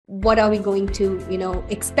what are we going to,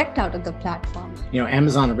 expect out of the platform?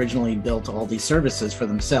 Amazon originally built all these services for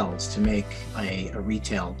themselves to make a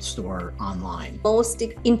retail store online. Most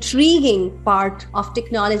intriguing part of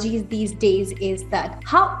technologies these days is that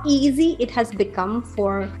how easy it has become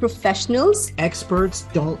for professionals. Experts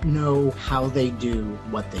don't know how they do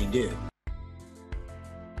what they do.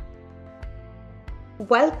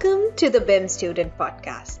 Welcome to the BIM Student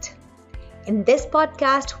Podcast. In this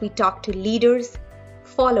podcast, we talk to leaders,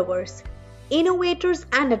 followers, innovators,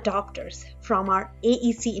 and adopters from our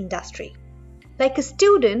AEC industry. Like a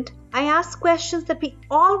student, I ask questions that we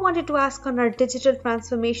all wanted to ask on our digital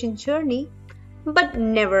transformation journey, but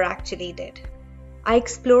never actually did. I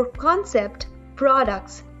explore concept,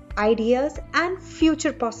 products, ideas, and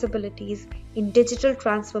future possibilities in digital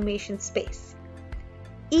transformation space.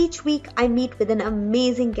 Each week, I meet with an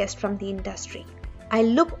amazing guest from the industry. I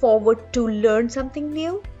look forward to learn something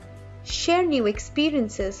new, share new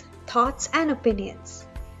experiences, thoughts, and opinions,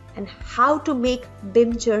 and how to make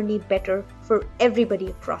BIM journey better for everybody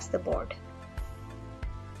across the board.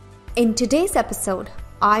 In today's episode,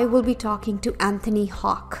 I will be talking to Anthony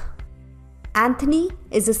Hawk. Anthony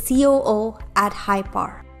is a COO at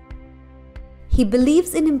Hypar. He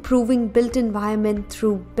believes in improving built environment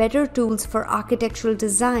through better tools for architectural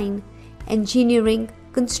design, engineering,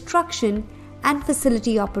 construction, and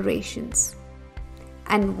facility operations.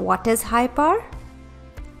 And what is Hypar?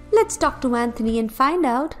 Let's talk to Anthony and find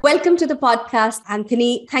out. Welcome to the podcast,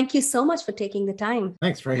 Anthony. Thank you so much for taking the time.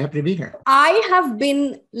 Thanks. Very happy to be here. I have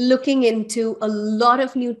been looking into a lot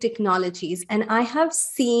of new technologies, and I have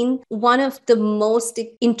seen one of the most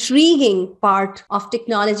intriguing part of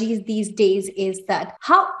technologies these days is that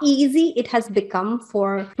how easy it has become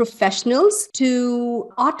for professionals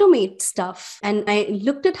to automate stuff. And I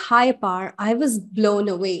looked at Hypar, I was blown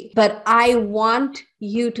away. But I want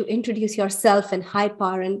you to introduce yourself and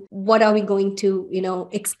Hypar and what are we going to,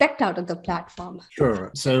 expect out of the platform? Sure.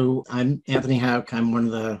 So I'm Anthony Hawk. I'm one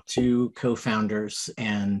of the two co-founders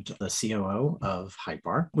and the COO of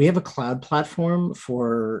Hypar. We have a cloud platform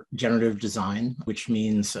for generative design, which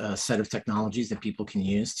means a set of technologies that people can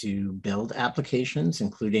use to build applications,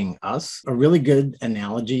 including us. A really good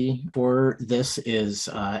analogy for this is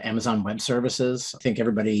Amazon Web Services. I think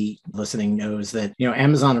everybody listening knows that,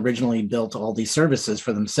 Amazon originally built all these services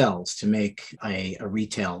for themselves to make a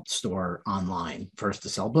retail store online, first to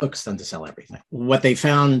sell books, then to sell everything. What they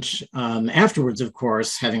found afterwards, of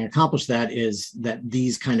course, having accomplished that, is that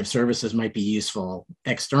these kind of services might be useful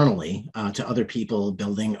externally to other people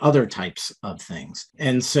building other types of things.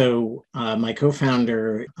 And so my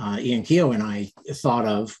co-founder, Ian Keogh, and I thought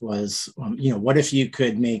of was, what if you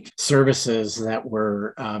could make services that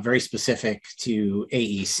were very specific to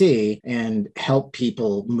AEC and help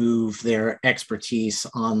people move their expertise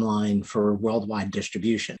online for worldwide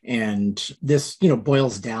distribution. And this,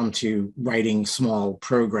 boils down to writing small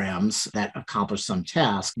programs that accomplish some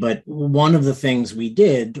task. But one of the things we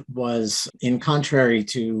did was, in contrary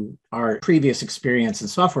to our previous experience in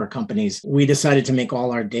software companies, we decided to make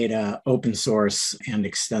all our data open source and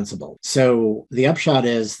extensible. So the upshot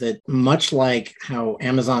is that much like how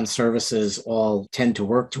Amazon services all tend to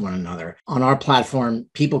work to one another, on our platform,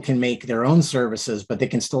 people can make their own services, but they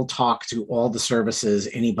can still talk to all the services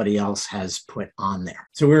anybody else has put on there.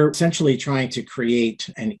 So we're essentially trying to create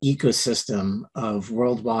an ecosystem of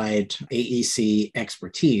worldwide AEC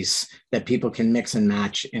expertise that people can mix and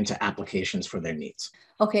match into applications for their needs.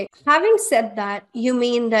 Okay. Having said that, you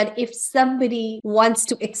mean that if somebody wants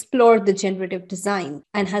to explore the generative design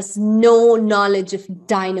and has no knowledge of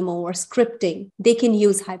Dynamo or scripting, they can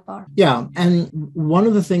use Hypar? Yeah. And one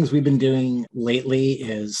of the things we've been doing lately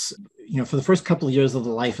is, for the first couple of years of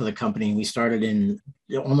the life of the company, we started in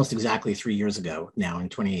almost exactly 3 years ago now in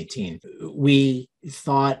 2018. We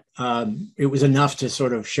thought it was enough to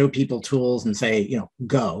sort of show people tools and say,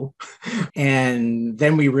 go. And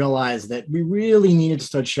then we realized that we really needed to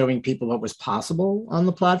start showing people what was possible on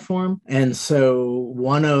the platform. And so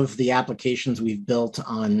one of the applications we've built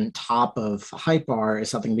on top of Hypar is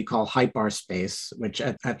something we call Hypar Space, which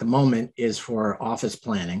at the moment is for office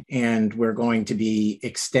planning. And we're going to be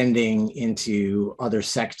extending into other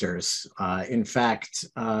sectors. In fact,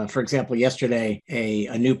 for example, yesterday,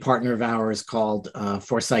 a new partner of ours called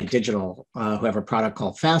Foresight Digital, who have a product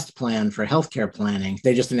called Fast Plan for healthcare planning.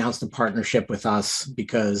 They just announced a partnership with us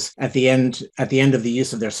because at the end of the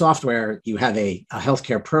use of their software, you have a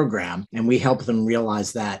healthcare program, and we help them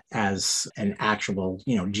realize that as an actual,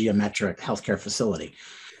 geometric healthcare facility.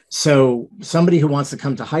 So somebody who wants to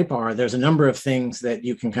come to Hypar, there's a number of things that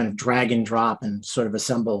you can kind of drag and drop and sort of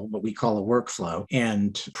assemble what we call a workflow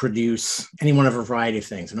and produce any one of a variety of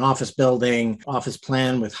things. An office building, office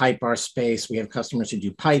plan with Hypar space. We have customers who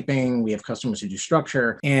do piping. We have customers who do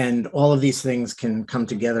structure. And all of these things can come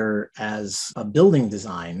together as a building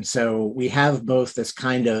design. So we have both this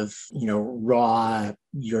kind of, raw,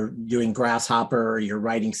 you're doing Grasshopper, you're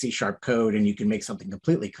writing C# code, and you can make something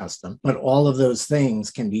completely custom. But all of those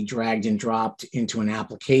things can be dragged and dropped into an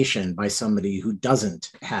application by somebody who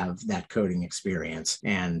doesn't have that coding experience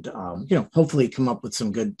and, hopefully come up with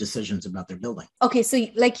some good decisions about their building. Okay, so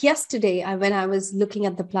like yesterday, when I was looking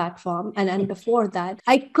at the platform and before that,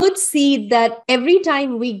 I could see that every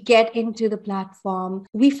time we get into the platform,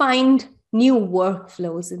 we find new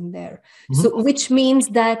workflows in there. Mm-hmm. So which means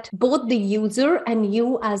that both the user and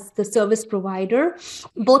you as the service provider,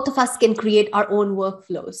 both of us can create our own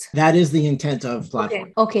workflows. That is the intent of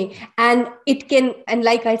platform. Okay. And it can, and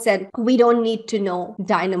like I said, we don't need to know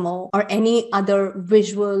Dynamo or any other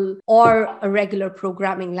visual or a regular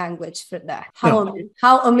programming language for that.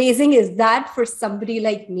 How amazing is that for somebody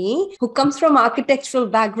like me who comes from architectural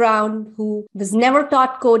background, who was never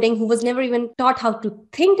taught coding, who was never even taught how to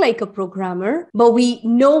think like a programmer, but we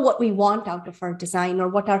know what we want out of our design or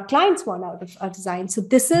what our clients want out of our design. So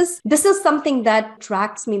this is something that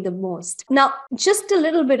attracts me the most. Now, just a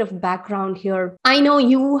little bit of background here. I know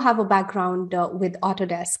you have a background with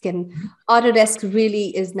Autodesk, and Autodesk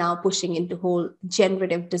really is now pushing into whole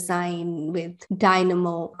generative design with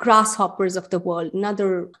Dynamo, Grasshoppers of the world, and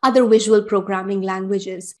other visual programming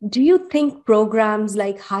languages. Do you think programs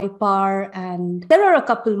like Hypar, and there are a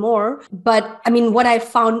couple more, but I mean, what I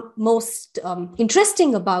found most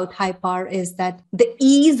interesting about Hypar is that the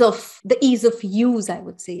ease of use, I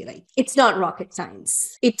would say, like it's not rocket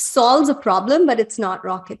science. It solves a problem, but it's not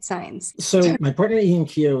rocket science. So my partner Ian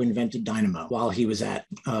Keogh invented Dynamo while he was at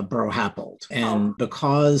Borough Happold. And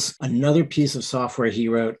because another piece of software he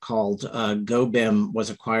wrote called GoBIM was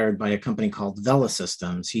acquired by a company called Vela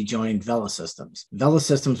Systems, he joined Vela Systems. Vela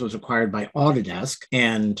Systems was acquired by Autodesk,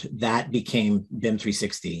 and that became BIM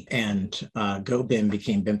 360. And GoBIM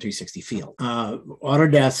became BIM 360 Field.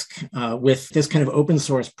 Autodesk, with this kind of open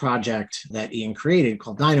source project that Ian created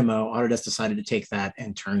called Dynamo, Autodesk decided to take that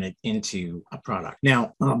and turn it into a product.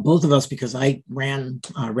 Now, both of us, because I ran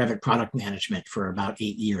Revit product management for about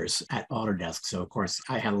 8 years at Autodesk, so of course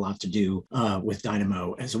I had a lot to do with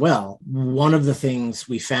Dynamo as well. One of the things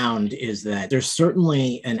we found is that there's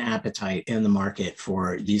certainly an appetite in the market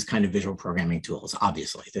for these kind of visual programming tools.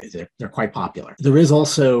 Obviously, they're quite popular. There is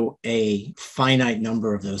also a finite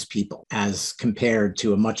number of those people as compared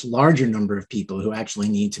to a much larger number of people who actually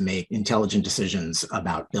need to make intelligent decisions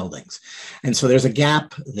about buildings. And so there's a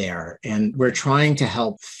gap there, and we're trying to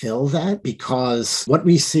help fill that, because what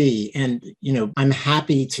we see, and I'm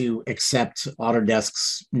happy to accept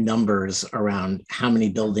Autodesk's numbers around how many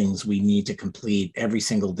buildings we need to complete every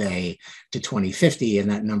single day to 2050, and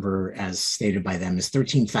that number, as stated by them, is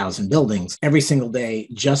 13,000 buildings every single day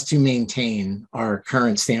just to maintain our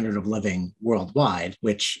current standard of living worldwide,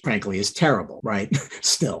 which frankly is terrible, right?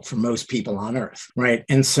 Still, for most people on Earth, right?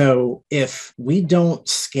 And so if we don't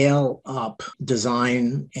scale up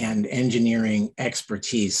design and engineering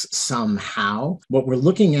expertise somehow, what we're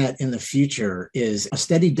looking at in the future is a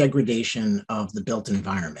steady degradation of the built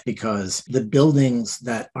environment, because the buildings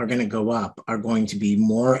that are going to go up are going to be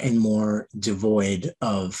more and more devoid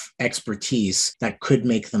of expertise that could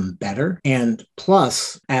make them better. And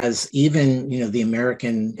plus, as even, the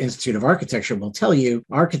American Institute of Architecture will tell you,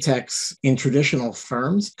 architects in traditional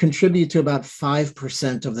firms contribute to about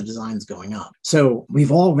 5% of the designs going up. So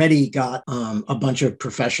we've already got a bunch of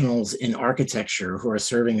professionals in architecture who are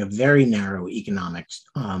serving a very narrow economic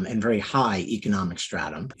and very high economic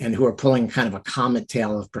stratum, and who are pulling kind of a comet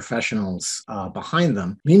tail of professionals behind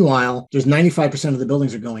them. Meanwhile, there's 95% of the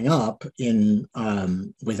buildings are going up in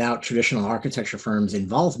without traditional architecture firms'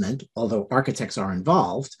 involvement, although architects are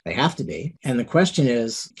involved, they have to be. And the question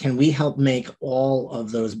is, can we help make all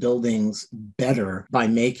of those buildings better by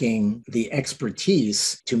making the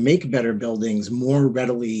expertise to make better buildings more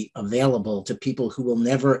readily available to people who will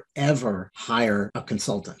never, ever hire a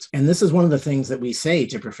consultant? And this is one of the things that we say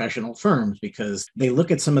to professional firms, because they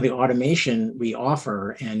look at some of the automation we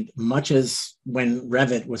offer, and much as when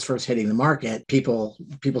Revit was first hitting the market, people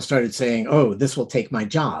started saying, oh, this will take my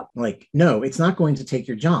job. Like, no, it's not going to take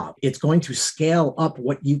your job. It's going to scale up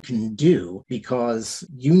what you can do because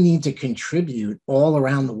you need to contribute all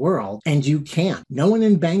around the world, and you can't. No one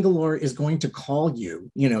in Bangalore is going to call you,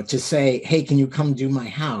 to say, hey, can you come do my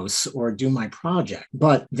house or do my project?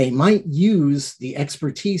 But they might use the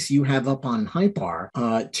expertise you have up on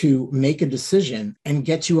Hypar to make a decision and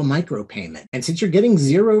get you a micropayment. And since you're getting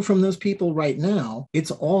zero from those people right now,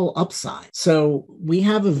 it's all upside. So we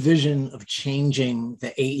have a vision of changing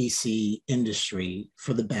the AEC industry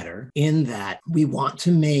for the better, in that we want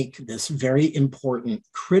to make this very important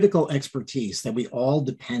critical expertise that we all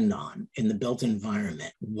depend on in the built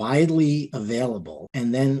environment widely available,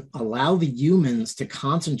 and then allow the humans to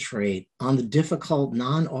concentrate on the difficult,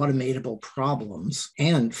 non-automatable problems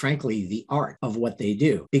and, frankly, the art of what they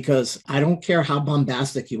do. Because I don't care how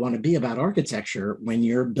bombastic you want to be about architecture, when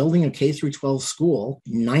you're building a K through 12 school,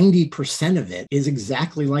 90% of it is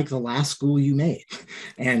exactly like the last school you made.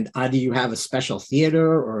 And either you have a special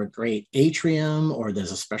theater or a great atrium, or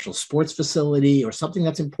there's a special sports facility or something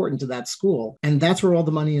that's important to that school. And that's where all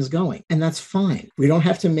the money is going. And that's fine. We don't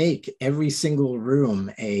have to make every single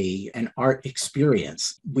room an art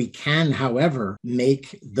experience. We can, however,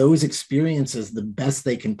 make those experiences the best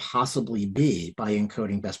they can possibly be by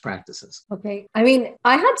encoding best practices. Okay. I mean,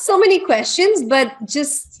 I had so many questions, but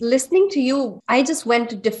just listening to you, I just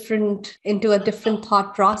went into a different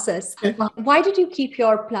thought process. Why did you keep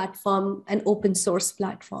your platform an open source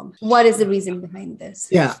platform? What is the reason behind this?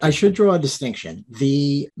 Yeah, I should draw a distinction.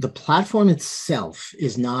 The platform itself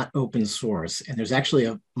is not open source, and there's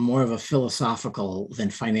actually more of a philosophical than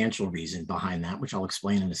financial reason behind that, which I'll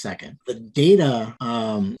explain in a second. The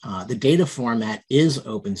data format is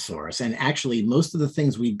open source, and actually most of the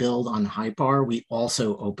things we build on Hypar, we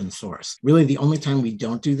also open source. Really, the only time we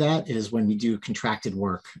don't do that is when we do contracted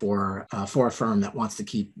work for a firm that wants to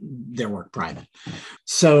keep their work private.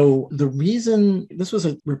 So the reason, this was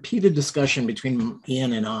a repeated discussion between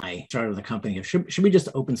Ian and I, started the company, of should we just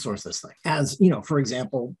open source this thing? As, for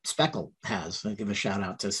example, Speckle has. I'll give a shout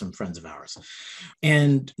out to some friends of ours.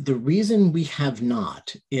 And the reason we have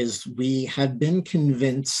not is we have been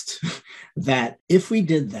convinced that if we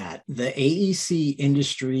did that, the AEC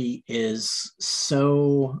industry is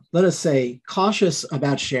so, let us say, cautious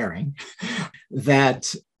about sharing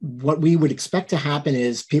that what we would expect to happen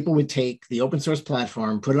is people would take the open source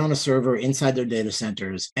platform, put it on a server inside their data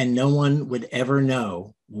centers, and no one would ever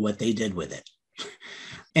know what they did with it.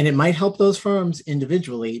 And it might help those firms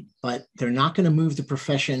individually, but they're not going to move the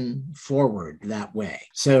profession forward that way.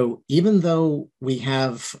 So even though we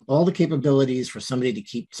have all the capabilities for somebody to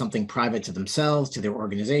keep something private to themselves, to their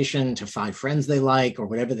organization, to 5 friends they like, or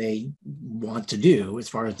whatever they want to do as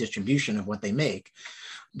far as distribution of what they make,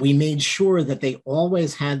 we made sure that they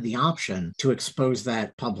always had the option to expose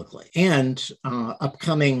that publicly. And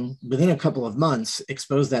upcoming, within a couple of months,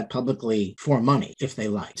 expose that publicly for money, if they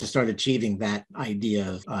like, to start achieving that idea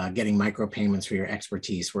of getting micropayments for your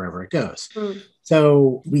expertise wherever it goes.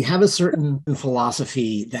 So we have a certain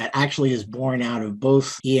philosophy that actually is born out of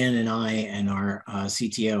both Ian and I and our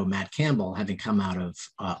CTO, Matt Campbell, having come out of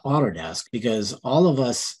Autodesk, because all of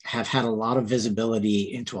us have had a lot of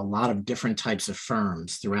visibility into a lot of different types of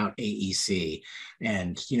firms throughout AEC.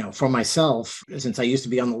 And, for myself, since I used to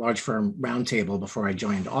be on the large firm roundtable before I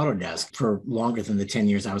joined Autodesk for longer than the 10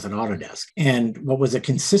 years I was at Autodesk. And what was a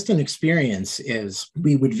consistent experience is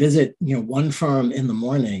we would visit, one firm in the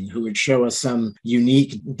morning who would show us some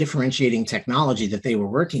unique differentiating technology that they were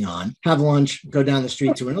working on, have lunch, go down the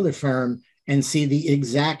street to another firm, and see the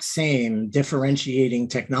exact same differentiating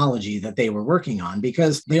technology that they were working on,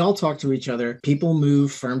 because they all talk to each other. People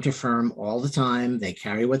move firm to firm all the time. They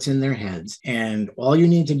carry what's in their heads. And all you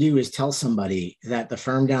need to do is tell somebody that the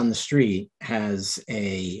firm down the street has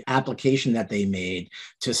an application that they made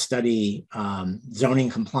to study zoning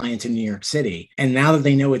compliance in New York City. And now that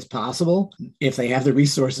they know it's possible, if they have the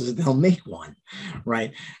resources, they'll make one,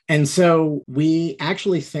 right? And so we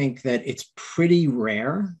actually think that it's pretty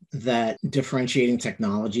rare that differentiating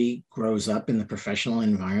technology grows up in the professional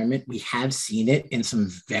environment. We have seen it in some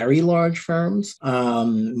very large firms,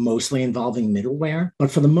 mostly involving middleware.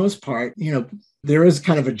 But for the most part, there is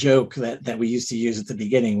kind of a joke that we used to use at the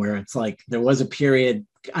beginning where it's like there was a period,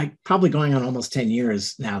 probably going on almost 10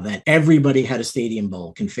 years now, that everybody had a Stadium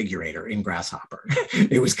Bowl configurator in Grasshopper.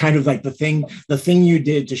 It was kind of like the thing you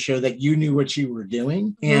did to show that you knew what you were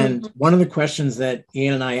doing. And one of the questions that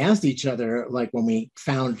Ian and I asked each other, like when we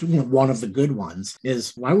found one of the good ones,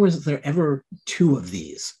 is why was there ever 2 of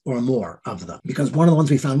these or more of them? Because one of the ones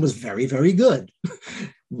we found was very, very good.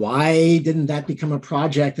 Why didn't that become a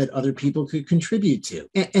project that other people could contribute to?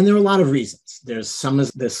 And there are a lot of reasons. There's some of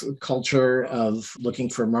this culture of looking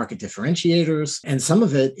for market differentiators, and some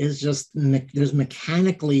of it is just there's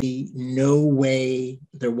mechanically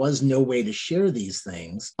there was no way to share these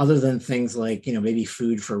things other than things like, maybe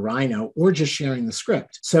food for Rhino or just sharing the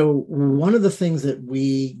script. So one of the things that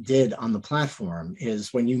we did on the platform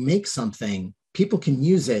is when you make something, people can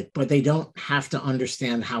use it, but they don't have to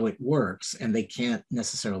understand how it works, and they can't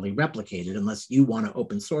necessarily replicate it unless you want to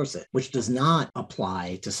open source it, which does not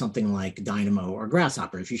apply to something like Dynamo or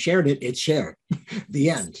Grasshopper. If you shared it, it's shared. The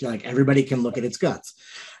end. Like, everybody can look at its guts.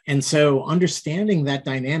 And so understanding that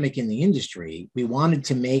dynamic in the industry, we wanted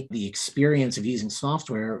to make the experience of using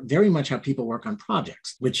software very much how people work on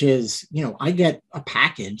projects, which is, I get a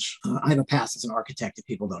package. I have a past as an architect that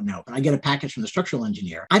people don't know, but I get a package from the structural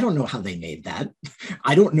engineer. I don't know how they made that.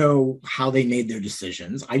 I don't know how they made their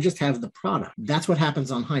decisions. I just have the product. That's what happens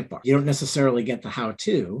on Hypar. You don't necessarily get the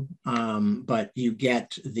how-to, but you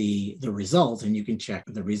get the result, and you can check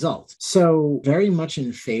the result. So very much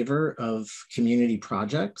in favor of community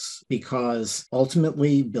projects, because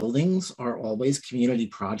ultimately buildings are always community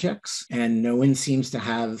projects, and no one seems to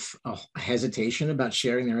have a hesitation about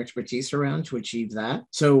sharing their expertise around to achieve that.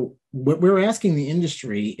 So what we're asking the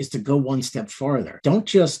industry is to go one step farther. Don't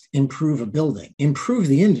just improve a building, improve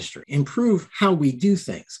the industry, improve how we do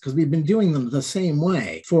things, because we've been doing them the same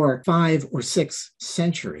way for 5 or 6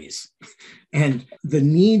 centuries. And the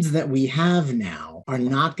needs that we have now are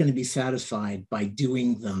not going to be satisfied by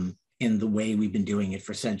doing them in the way we've been doing it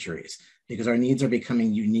for centuries, because our needs are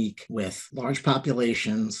becoming unique with large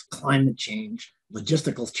populations, climate change,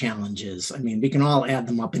 logistical challenges. I mean, we can all add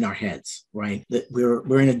them up in our heads, right? That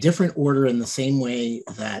we're in a different order, in the same way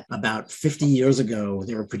that about 50 years ago,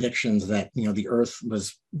 there were predictions that, the Earth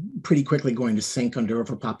was pretty quickly going to sink under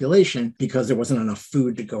overpopulation because there wasn't enough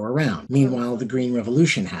food to go around. Meanwhile, the Green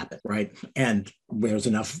Revolution happened, right? And there's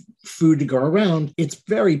enough food to go around. It's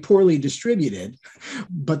very poorly distributed,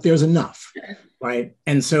 but there's enough. Right.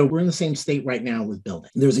 And so we're in the same state right now with building.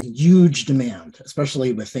 There's a huge demand,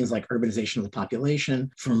 especially with things like urbanization of the population,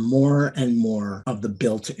 for more and more of the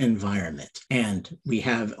built environment. And we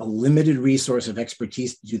have a limited resource of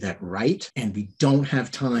expertise to do that right. And we don't have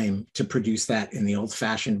time to produce that in the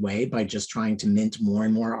old-fashioned way by just trying to mint more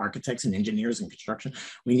and more architects and engineers in construction.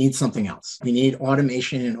 We need something else. We need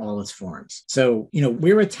automation in all its forms. So,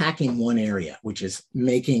 we're attacking one area, which is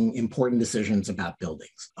making important decisions about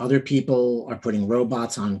buildings. Other people are putting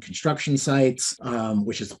robots on construction sites,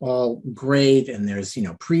 which is all great. And there's,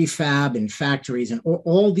 prefab in factories and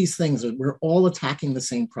all these things. We're all attacking the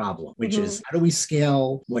same problem, which is, how do we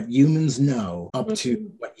scale what humans know up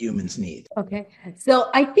to what humans need? Okay. So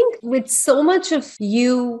I think with so much of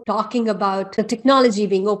you talking about the technology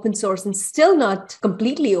being open source and still not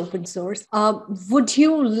completely open source, would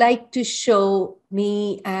you like to show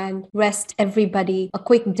me and rest everybody a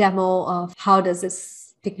quick demo of how does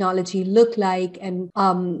this technology look like? And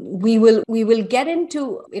we will get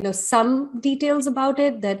into some details about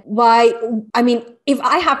it, that why, if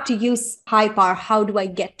I have to use Hypar, how do I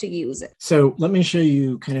get to use it? So let me show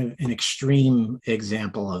you kind of an extreme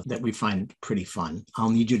example of that we find pretty fun. I'll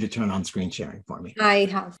need you to turn on screen sharing for me. I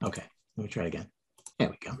have. Okay, let me try again. There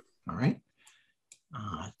we go. All right.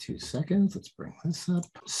 2 seconds. Let's bring this up.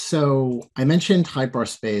 So I mentioned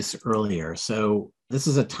Hyparspace earlier. So this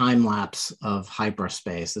is a time lapse of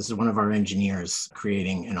Hyparspace. This is one of our engineers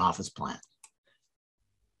creating an office plan.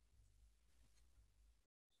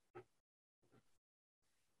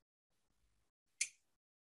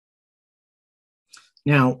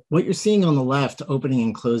 Now, what you're seeing on the left, opening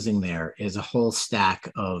and closing there, is a whole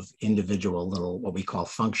stack of individual little, what we call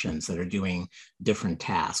functions that are doing different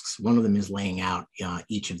tasks. One of them is laying out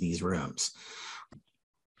each of these rooms.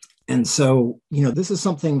 And so, this is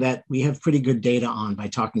something that we have pretty good data on by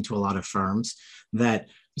talking to a lot of firms, that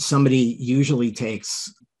somebody usually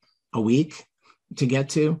takes a week to get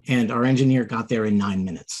to, and our engineer got there in 9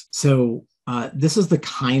 minutes. So this is the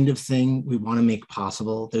kind of thing we want to make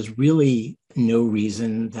possible. There's really no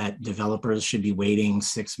reason that developers should be waiting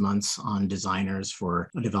 6 months on designers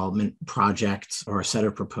for a development project or a set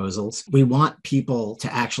of proposals. We want people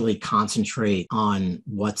to actually concentrate on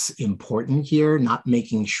what's important here, not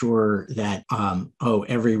making sure that,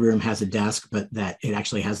 every room has a desk, but that it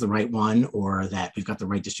actually has the right one, or that we've got the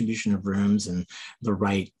right distribution of rooms and the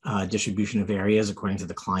right distribution of areas according to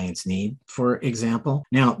the client's need, for example.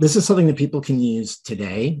 Now, this is something that people can use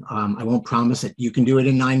today. I won't promise that you can do it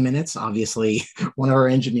in 9 minutes. Obviously, obviously one of our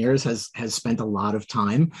engineers has spent a lot of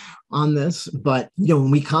time on this. But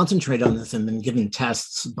when we concentrate on this and then given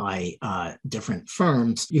tests by different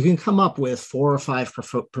firms, you can come up with 4 or 5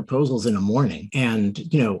 proposals in a morning. And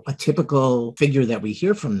a typical figure that we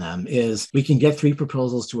hear from them is we can get 3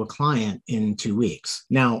 proposals to a client in 2 weeks.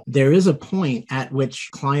 Now, there is a point at which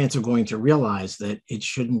clients are going to realize that it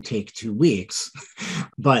shouldn't take 2 weeks.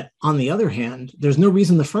 But on the other hand, there's no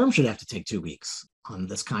reason the firm should have to take 2 weeks on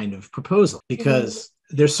this kind of proposal, because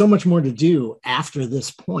there's so much more to do after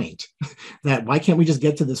this point that why can't we just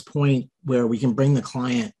get to this point where we can bring the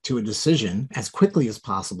client to a decision as quickly as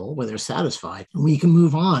possible where they're satisfied, and we can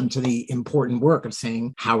move on to the important work of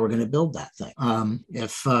saying how we're going to build that thing.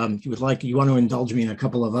 If you would like, you want to indulge me in a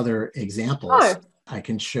couple of other examples. Sure. I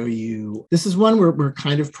can show you. This is one we're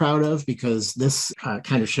kind of proud of because this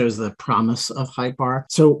kind of shows the promise of Hypar.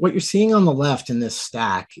 So what you're seeing on the left in this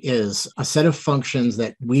stack is a set of functions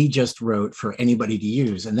that we just wrote for anybody to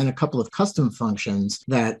use, and then a couple of custom functions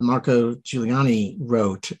that Marco Giuliani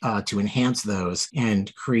wrote to enhance those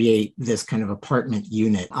and create this kind of apartment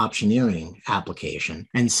unit optioneering application.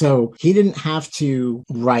 And so he didn't have to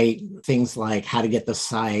write things like how to get the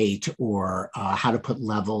site or how to put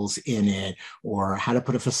levels in it or how to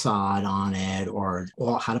put a facade on it or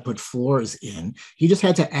how to put floors in. He just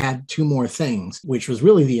had to add 2 more things, which was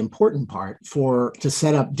really the important part to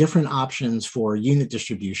set up different options for unit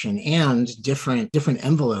distribution and different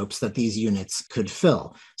envelopes that these units could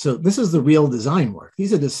fill. So this is the real design work.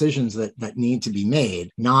 These are decisions that need to be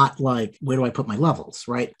made, not like, where do I put my levels,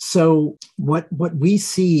 right? So what we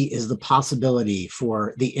see is the possibility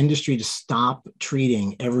for the industry to stop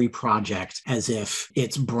treating every project as if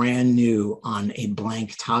it's brand new on a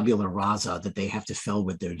blank tabula rasa that they have to fill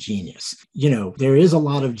with their genius. There is a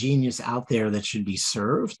lot of genius out there that should be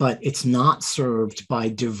served, but it's not served by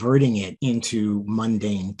diverting it into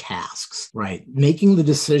mundane tasks, right? Making the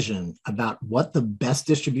decision about what the best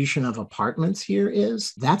distribution of apartments here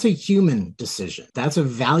is, that's a human decision. That's a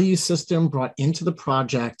value system brought into the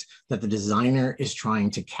project that the designer is trying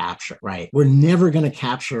to capture, right? We're never going to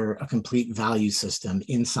capture a complete value system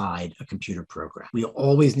inside a computer program. We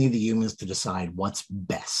always need the humans to decide what's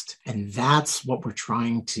best. And that's what we're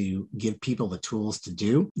trying to give people the tools to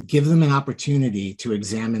do. Give them an opportunity to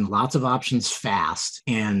examine lots of options fast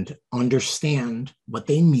and understand what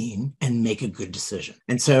they mean and make a good decision.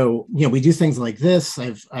 And so, we do things like this.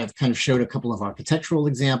 I've kind of showed a couple of architectural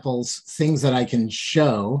examples. Things that I can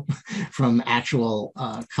show from actual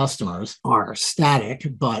customers are static,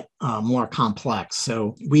 but more complex.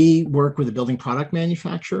 So we work with a building product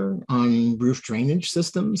manufacturer on roof drainage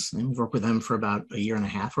systems, and we've worked with them for about a year and a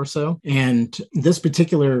half or so. And this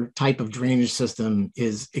particular type of drainage system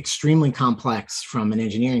is extremely complex from an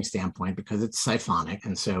engineering standpoint because it's siphonic.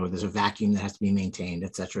 And so there's a vacuum that has to be maintained,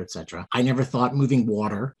 et cetera, et cetera. I never thought moving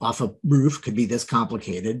water off a roof could be this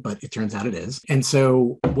complicated, but it turns out it is. And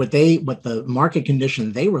so what the market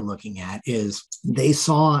condition they were looking at is they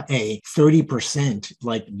saw a 30%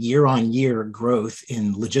 like year-on-year growth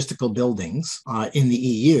in logistical buildings in the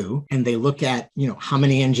EU. And they look at, how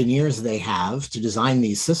many engineers they have to design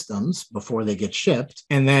these systems before they get shipped.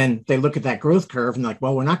 And then they look at that growth curve and like,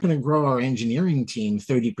 well, we're not going to grow our engineering team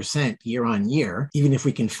 30% year on year. Even if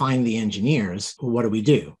we can find the engineers, what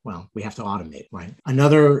do? Well, we have to automate, right?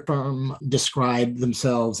 Another firm described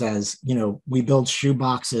themselves as, we build shoe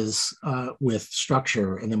boxes with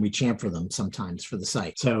structure and then we chamfer them sometimes for the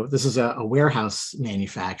site. So this is a warehouse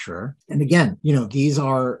manufacturer. And again, these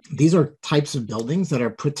are types of buildings that are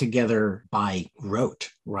put together by rote,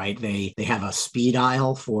 right? They have a speed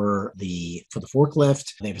aisle for the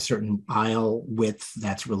forklift. They have a certain aisle width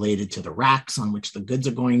that's related to the racks on which the goods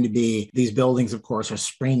are going to be. These buildings, of course, are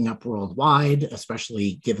springing up worldwide,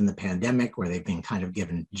 especially given the pandemic, where they've been kind of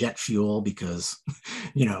given jet fuel because,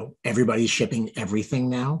 everybody's shipping everything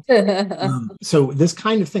now. So this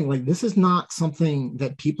kind of thing, like this is not something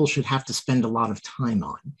that people should have to spend a lot of time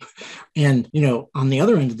on. And, on the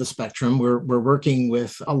other end of the spectrum, we're working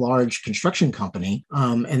with a large construction company,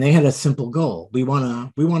 and they had a simple goal. We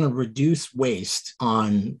want to reduce waste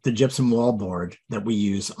on the gypsum wallboard that we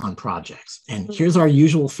use on projects. And here's our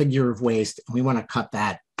usual figure of waste, and we want to cut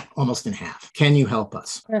that almost in half. Can you help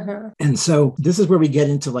us? And so this is where we get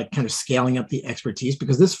into like kind of scaling up the expertise,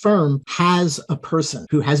 because this firm has a person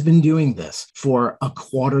who has been doing this for a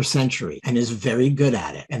quarter century and is very good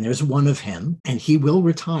at it. And there's one of him, and he will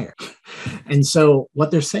retire. And so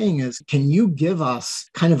what they're saying is, can you give us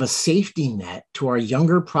kind of a safety net to our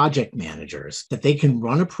younger project managers that they can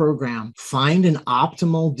run a program, find an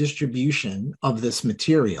optimal distribution of this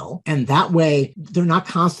material, and that way they're not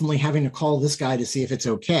constantly having to call this guy to see if it's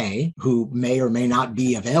okay. today who may or may not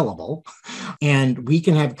be available. And we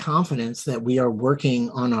can have confidence that we are working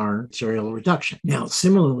on our material reduction. Now,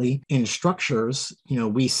 similarly, in structures,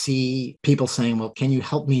 we see people saying, well, can you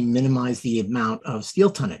help me minimize the amount of steel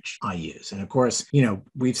tonnage I use? And of course,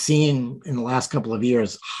 we've seen in the last couple of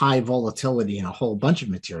years high volatility in a whole bunch of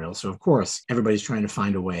materials. So of course, everybody's trying to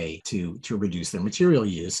find a way to reduce their material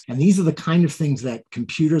use. And these are the kind of things that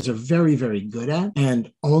computers are very, very good at,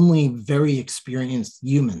 and only very experienced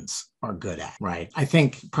humans are good at, right? I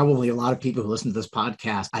think probably a lot of people who listen to this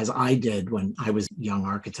podcast, as I did when I was a young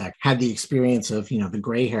architect, had the experience of, the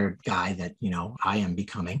gray-haired guy that, I am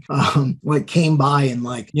becoming, came by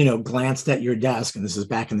and glanced at your desk. And this is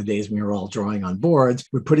back in the days when we were all drawing on boards,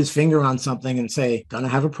 would put his finger on something and say, gonna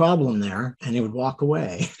have a problem there. And he would walk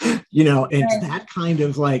away. It's that kind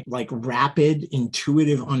of like rapid,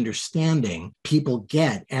 intuitive understanding people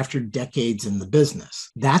get after decades in the business.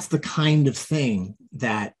 That's the kind of thing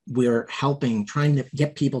that we're trying to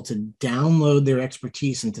get people to download their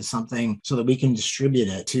expertise into something so that we can distribute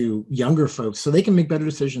it to younger folks so they can make better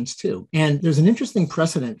decisions too. And there's an interesting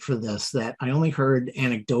precedent for this that I only heard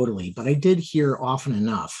anecdotally, but I did hear often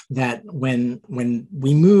enough that when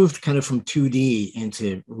we moved kind of from 2D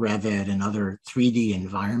into Revit and other 3D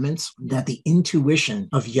environments, that the intuition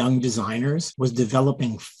of young designers was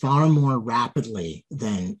developing far more rapidly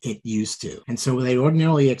than it used to. And so they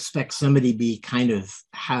ordinarily expect somebody to be kind of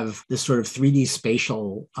have this sort of 3D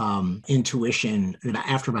spatial intuition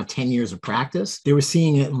after about 10 years of practice. They were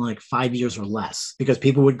seeing it in like 5 years or less, because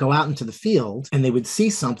people would go out into the field and they would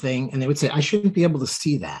see something and they would say, I shouldn't be able to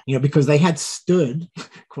see that, because they had stood,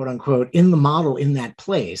 quote unquote, in the model in that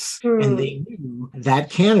place. And they knew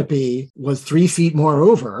that canopy was 3 feet more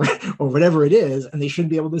over or whatever it is, and they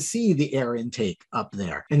shouldn't be able to see the air intake up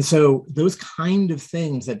there. And so those kind of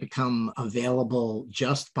things that become available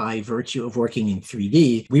just by virtue of working in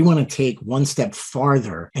 3D, we want to take one step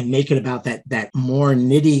farther and make it about that more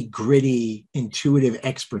nitty-gritty, intuitive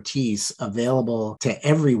expertise available to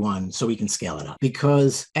everyone so we can scale it up.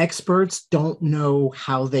 Because experts don't know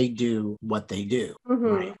how they do what they do,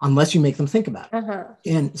 right? Unless you make them think about it.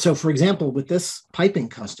 And so, for example, with this piping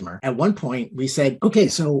customer, at one point we said, okay,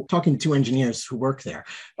 so talking to 2 engineers who work there,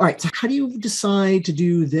 all right, so how do you decide to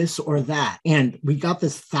do this or that? And we got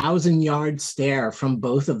this 1,000-yard stare from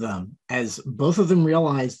both of them as both of them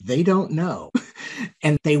realized they don't know.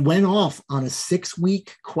 And they went off on a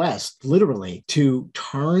 6-week quest, literally, to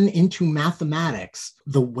turn into mathematics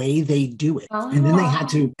the way they do it. And then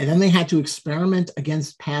they had to experiment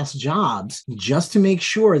against past jobs just to make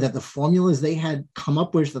sure that the formulas they had come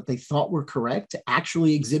up with that they thought were correct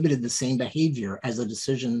actually exhibited the same behavior as the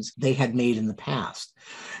decisions they had made in the past.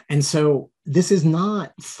 And so this is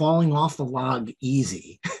not falling off the log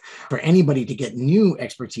easy for anybody to get new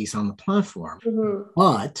expertise on the platform.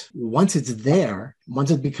 But once it's there, once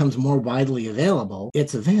it becomes more widely available,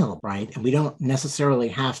 it's available, right? And we don't necessarily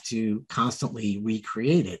have to constantly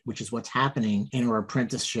recreate it, which is what's happening in our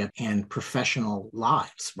apprenticeship and professional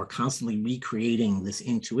lives. We're constantly recreating this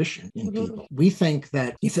intuition in people. We think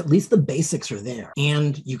that if at least the basics are there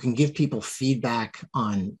and you can give people feedback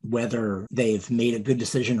on whether they've made a good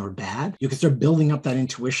decision or bad, you can start building up that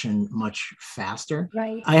intuition much faster.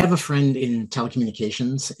 Right. I have a friend in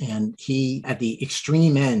telecommunications, and he, at the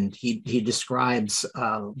extreme end, he describes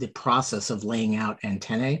the process of laying out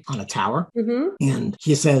antennae on a tower. And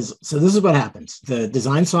he says, so this is what happens. The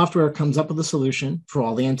design software comes up with a solution for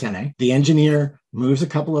all the antennae. The engineer moves a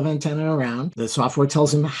couple of antennae around. The software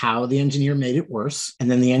tells him how the engineer made it worse.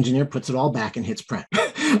 And then the engineer puts it all back and hits print.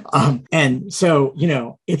 And so,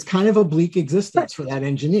 it's kind of a bleak existence for that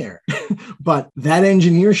engineer. But that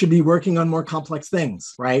engineer should be working on more complex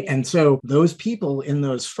things, right? And so those people in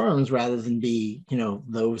those firms, rather than be,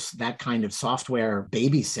 that kind of software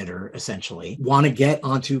babysitter, essentially, want to get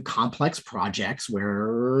onto complex projects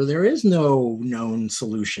where there is no known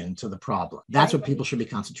solution to the problem. That's what people should be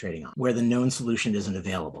concentrating on, where the known solution isn't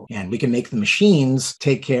available. And we can make the machines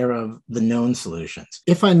take care of the known solutions.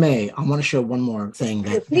 If I may, I want to show one more thing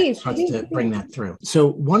that starts to bring that through.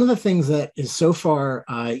 So one of the things that is so far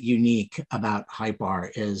unique about Hypar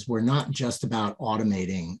is we're not just about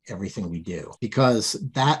automating everything we do, because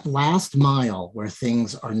that last mile where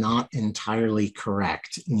things are not entirely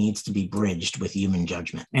correct needs to be bridged with human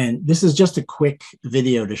judgment. And this is just a quick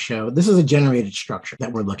video to show. This is a generated structure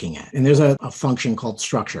that we're looking at. And there's a function called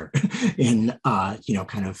structure in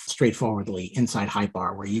kind of straightforwardly inside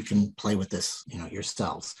Hypar, where you can play with this,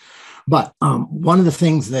 yourselves. But one of the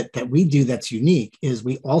things that we do that's unique is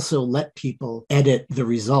we also let people edit the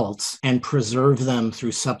results and preserve them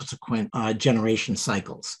through subsequent generation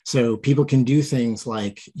cycles. So people can do things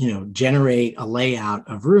like, generate a layout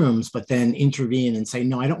of rooms, but then intervene and say,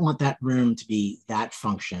 no, I don't want that room to be that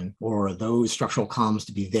function or those structural columns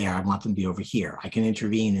to be there. I want them to be over here. I can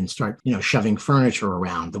intervene and start, shoving furniture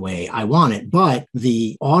around the way I want it. But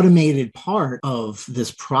the automated part of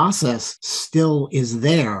this process still is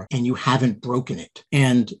there, and you haven't broken it.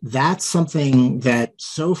 And that's something that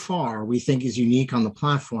so far we think is unique on the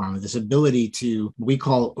platform, this ability to, we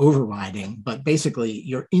call overriding, but basically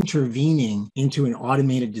you're intervening into an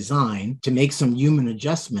automated design to make some human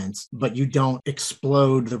adjustments, but you don't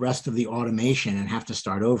explode the rest of the automation and have to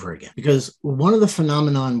start over again. Because one of the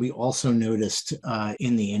phenomenon we also noticed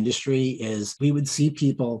in the industry is we would see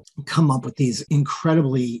people come up with these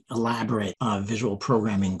incredibly elaborate visual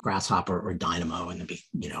programming, Grasshopper or Dynamo, and there'd be,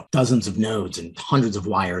 dozens of nodes and hundreds of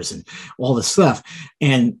wires and all this stuff.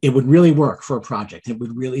 And it would really work for a project. It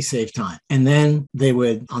would really save time. And then they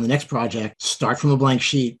would, on the next project, start from a blank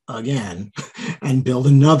sheet again and build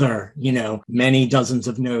another, many dozens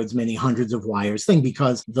of nodes, many hundreds of wires thing,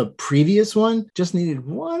 because the previous one just needed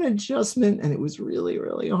one adjustment, and it was really,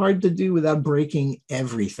 really hard to do without breaking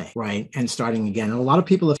everything, right? And starting again. And a lot of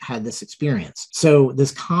people have had this experience. So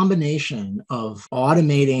this combination of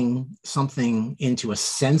automating something into a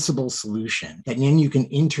sensible solution that then you can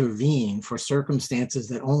intervene for circumstances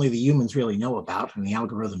that only the humans really know about and the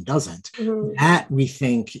algorithm doesn't, that we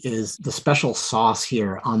think is the special sauce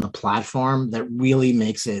here on the platform that really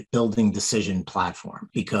makes it building decision platform,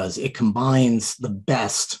 because it combines the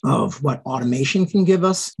best of what automation can give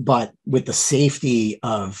us, but with the safety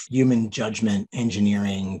of human judgment,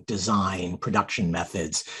 engineering, design, production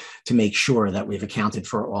methods to make sure that we've accounted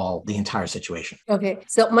for the entire situation. Okay.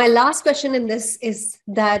 So my last question in this is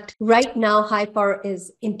that right now Hypar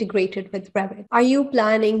is integrated with Revit. Are you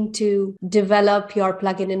planning to develop your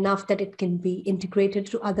plugin enough that it can be integrated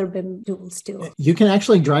to other BIM tools too? You can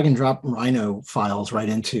actually drag and drop Rhino files right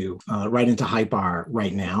into Hypar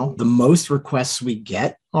right now. The most requests we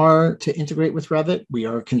get are to integrate with Revit. We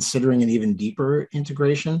are considering an even deeper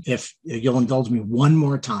integration. If you'll indulge me one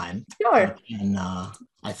more time. Sure. And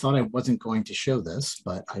I thought I wasn't going to show this,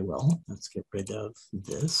 but I will. Let's get rid of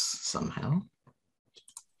this somehow.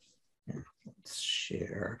 Here, let's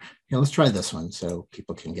share. Let's try this one so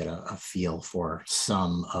people can get a feel for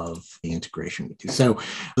some of the integration we do. So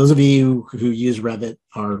those of you who use Revit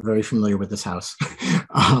are very familiar with this house.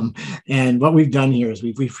 And what we've done here is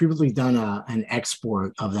we've previously done an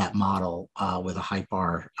export of that model with a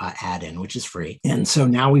Hypar add-in, which is free. And so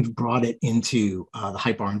now we've brought it into the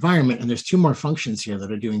Hypar environment. And there's two more functions here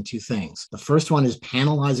that are doing two things. The first one is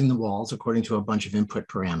panelizing the walls according to a bunch of input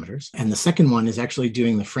parameters. And the second one is actually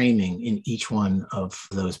doing the framing in each one of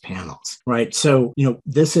those panels. Right. So,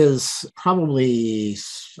 this is probably,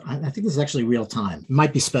 I think this is actually real time. It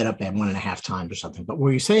might be sped up at 1.5 times or something. But what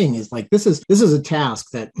you're saying is like, this is a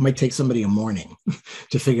task that might take somebody a morning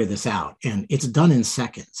to figure this out. And it's done in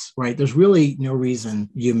seconds, right? There's really no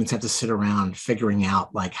reason humans have to sit around figuring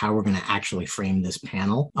out like how we're going to actually frame this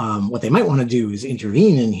panel. What they might want to do is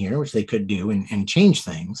intervene in here, which they could do and change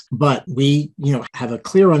things. But we, have a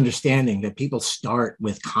clear understanding that people start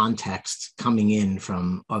with context coming in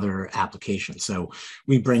from other applications. So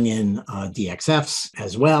we bring in DXFs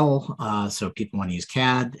as well. So people want to use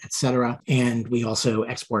CAD, et cetera. And we also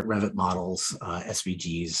export Revit models,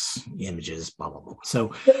 SVGs, images, blah, blah, blah.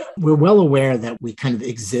 So we're well aware that we kind of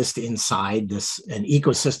exist inside an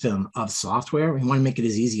ecosystem of software. We want to make it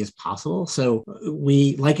as easy as possible. So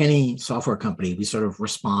we, like any software company, we sort of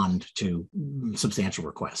respond to substantial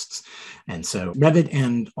requests. And so Revit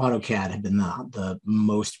and AutoCAD have been the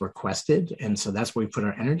most requested. And so that's where we put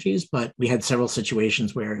our energy. But we had several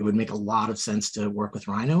situations where it would make a lot of sense to work with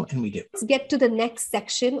Rhino, and we do. Let's get to the next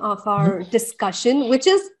section of our discussion, which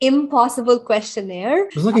is impossible questionnaire. I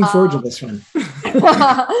was looking forward to this one.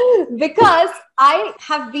 Because I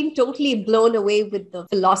have been totally blown away with the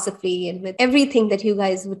philosophy and with everything that you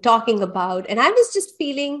guys were talking about. And I was just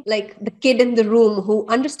feeling like the kid in the room who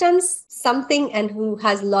understands something and who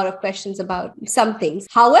has a lot of questions about some things.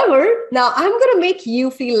 However, now I'm going to make you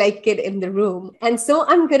feel like kid in the room. And so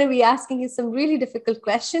I'm going to be asking you some really difficult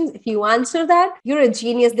questions. If you answer that, you're a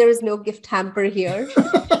genius. There is no gift hamper here.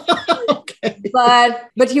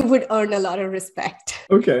 But you would earn a lot of respect.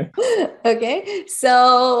 Okay. Okay.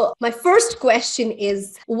 So my first question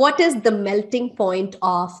is, what is the melting point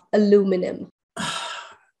of aluminum?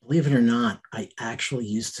 Believe it or not, I actually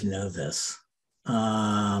used to know this.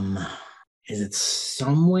 Is it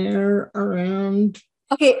somewhere around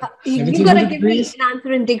Okay, you gotta 1700 give me degrees? an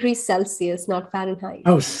answer in degrees Celsius, not Fahrenheit.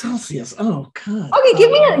 Oh, Celsius. Oh, God. Okay,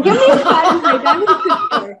 give me a Fahrenheit. I want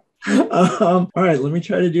to sure. All right, let me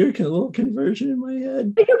try to do a little conversion in my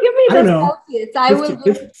head. If you give me I don't the know. Celsius, I will.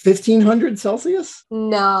 1500 Celsius?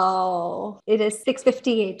 No, it is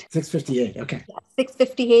 658. 658. Okay.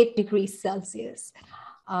 658 degrees Celsius.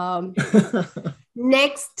 Um,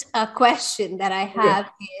 Next question that I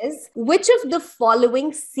have is, which of the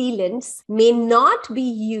following sealants may not be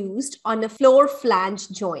used on a floor flange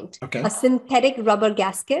joint? Okay. A synthetic rubber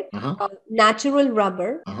gasket, a natural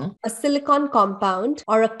rubber, a silicone compound,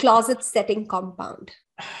 or a closet setting compound?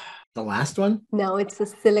 The last one? No, it's a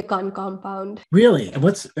silicone compound. Really?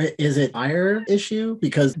 Is it fire issue?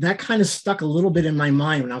 Because that kind of stuck a little bit in my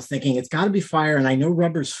mind when I was thinking it's got to be fire, and I know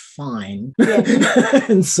rubber's fine. Yes.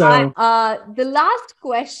 And so the last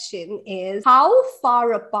question is, how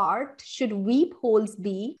far apart should weep holes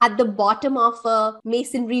be at the bottom of a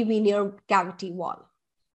masonry veneer cavity wall?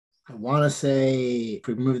 I want to say, if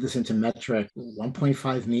we move this into metric,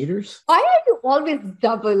 1.5 meters. Why are you always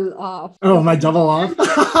double off? Oh, am I double off?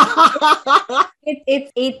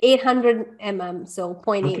 It's 800 mm, so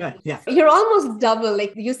 0.8. Okay, yeah. You're almost double,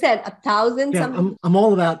 like you said, 1,000 Yeah, something. I'm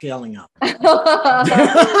all about scaling up.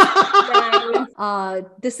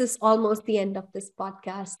 This is almost the end of this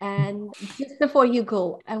podcast. And just before you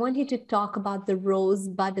go, I want you to talk about the rose,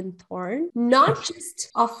 bud, and thorn, not just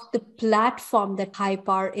of the platform that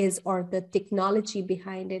Hypar is or the technology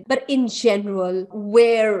behind it, but in general,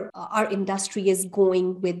 where our industry is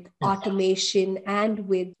going with automation and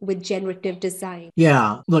with generative design.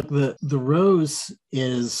 Yeah, look, the rose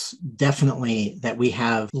is definitely that we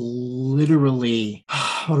have literally,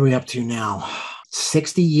 what are we up to now?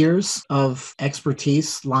 60 years of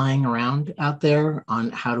expertise lying around out there on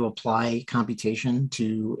how to apply computation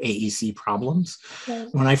to AEC problems. Okay.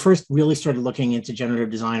 When I first really started looking into generative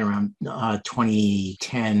design around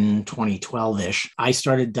 2010, 2012-ish, I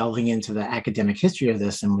started delving into the academic history of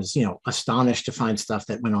this and was, astonished to find stuff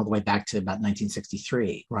that went all the way back to about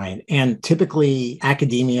 1963, right? And typically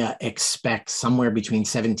academia expects somewhere between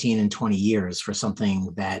 17 and 20 years for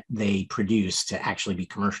something that they produce to actually be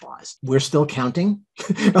commercialized. We're still counting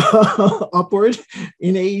upward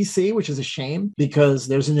in AEC, which is a shame because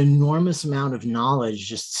there's an enormous amount of knowledge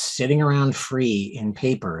just sitting around free in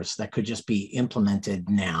papers that could just be implemented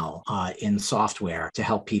now in software to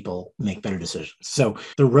help people make better decisions. So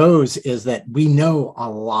the rose is that we know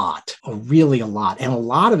really a lot, and a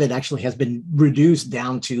lot of it actually has been reduced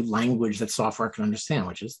down to language that software can understand,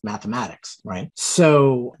 which is mathematics, right?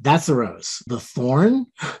 So that's the rose. The thorn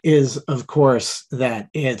is, of course, that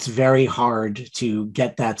it's very hard to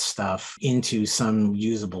get that stuff into some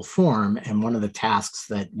usable form. And one of the tasks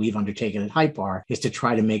that we've undertaken at Hypar is to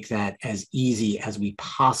try to make that as easy as we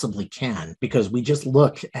possibly can, because we just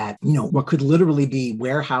look at, what could literally be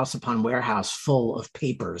warehouse upon warehouse full of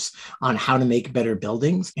papers on how to make better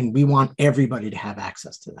buildings. And we want everybody to have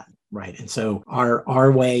access to that, right? And so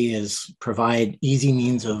our way is provide easy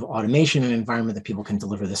means of automation and environment that people can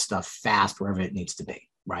deliver this stuff fast wherever it needs to be.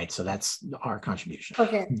 Right. So that's our contribution.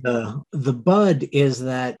 Okay. The bud is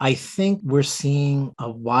that I think we're seeing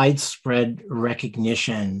a widespread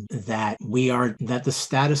recognition that the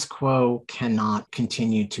status quo cannot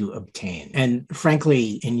continue to obtain. And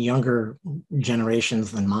frankly, in younger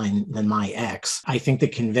generations than my ex, I think the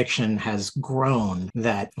conviction has grown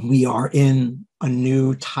that we are in a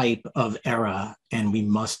new type of era, and we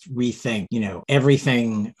must rethink,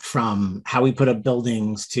 everything from how we put up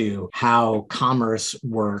buildings to how commerce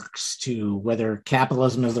works to whether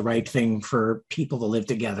capitalism is the right thing for people to live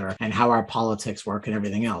together and how our politics work and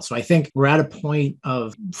everything else. So I think we're at a point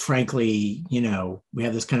of, frankly, we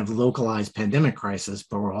have this kind of localized pandemic crisis,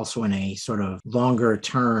 but we're also in a sort of longer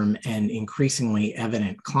term and increasingly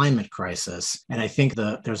evident climate crisis. And I think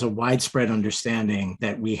there's a widespread understanding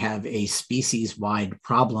that we have a species-wide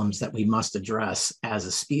problems that we must address as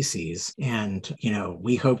a species. And,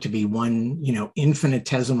 we hope to be one,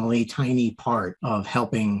 infinitesimally tiny part of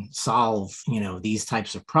helping solve, these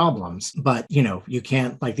types of problems. But, you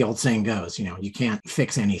can't, like the old saying goes, you can't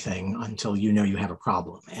fix anything until you have a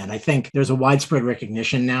problem. And I think there's a widespread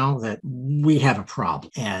recognition now that we have a problem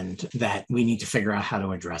and that we need to figure out how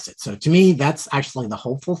to address it. So to me, that's actually the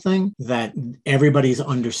hopeful thing, that everybody's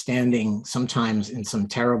understanding, sometimes in some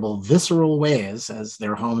terrible visceral way, is, as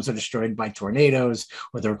their homes are destroyed by tornadoes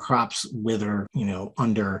or their crops wither,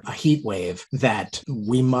 under a heat wave, that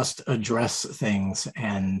we must address things.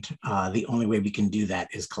 And the only way we can do that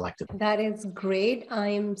is collectively. That is great. I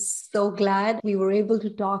am so glad we were able to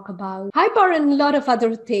talk about Hypar and a lot of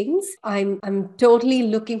other things. I'm totally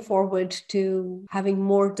looking forward to having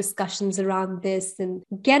more discussions around this and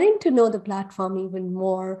getting to know the platform even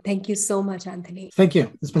more. Thank you so much, Anthony. Thank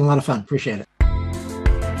you. It's been a lot of fun. Appreciate it.